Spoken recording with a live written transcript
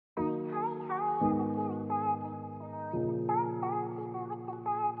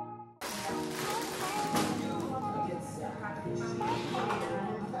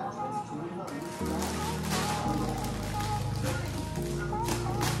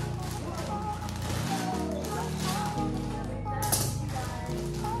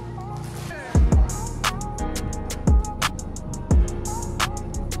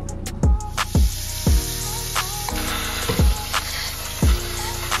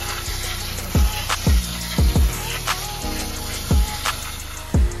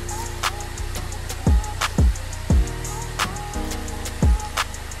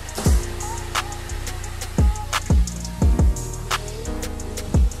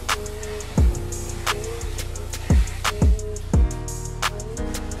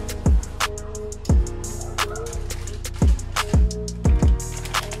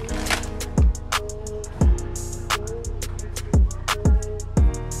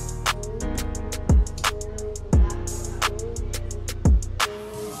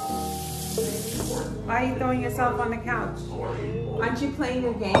Why are you throwing yourself on the couch? Aren't you playing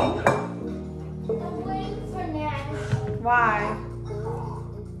your game? I'm waiting for Nash. Why?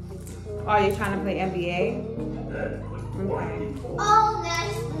 Oh, you're trying to play NBA? Okay. Oh,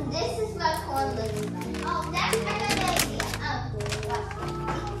 Nash, this is my corn looks like. Oh, that's a good idea.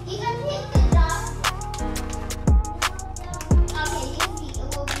 You can pick the dog. Okay, it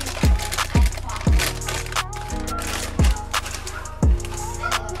will be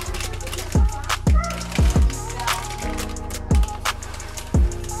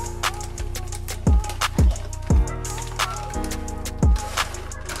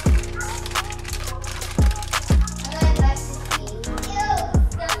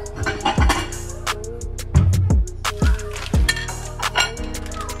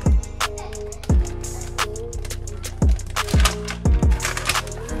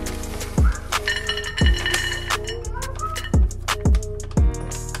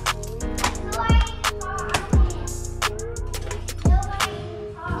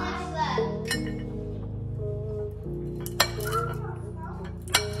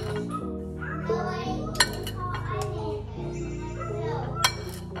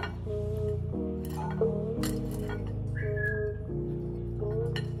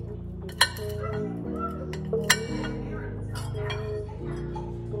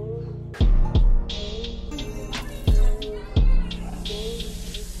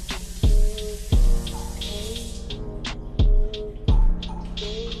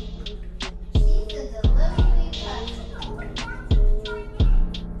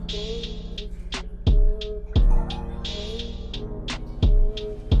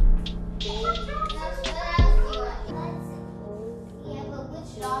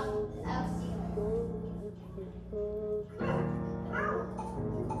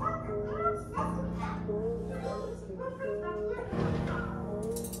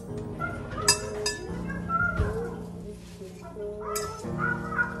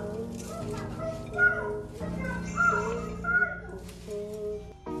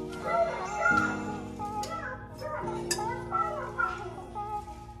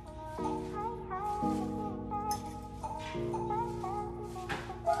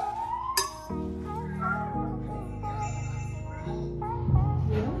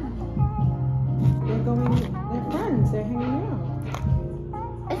They're hanging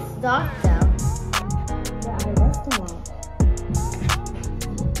out. It's dark though. They're at a restaurant.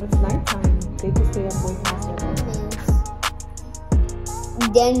 It's nighttime. They just stay up way past their bedtime.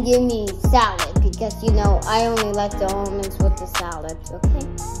 Then give me salad because you know I only like the almonds with the salad. Okay.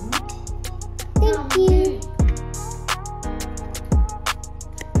 Thank you.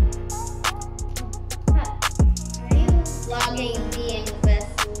 Are you vlogging being with?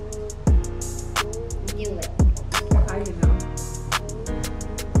 Do it. How you know?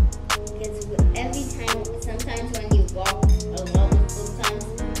 Because every time, sometimes when you walk alone, sometimes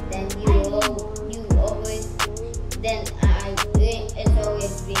then you always, then it's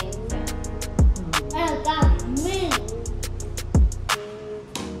always being fun. I got me.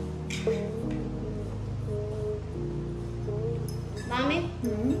 Mommy,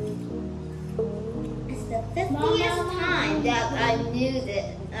 it's the 50th time that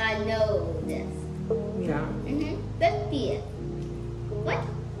I know this. Yeah. 50th. What?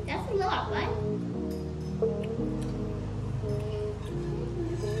 That's a lot, right?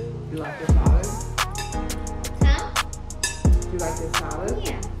 You like your salad? Huh? You like your salad?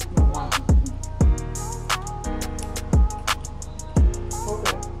 Yeah.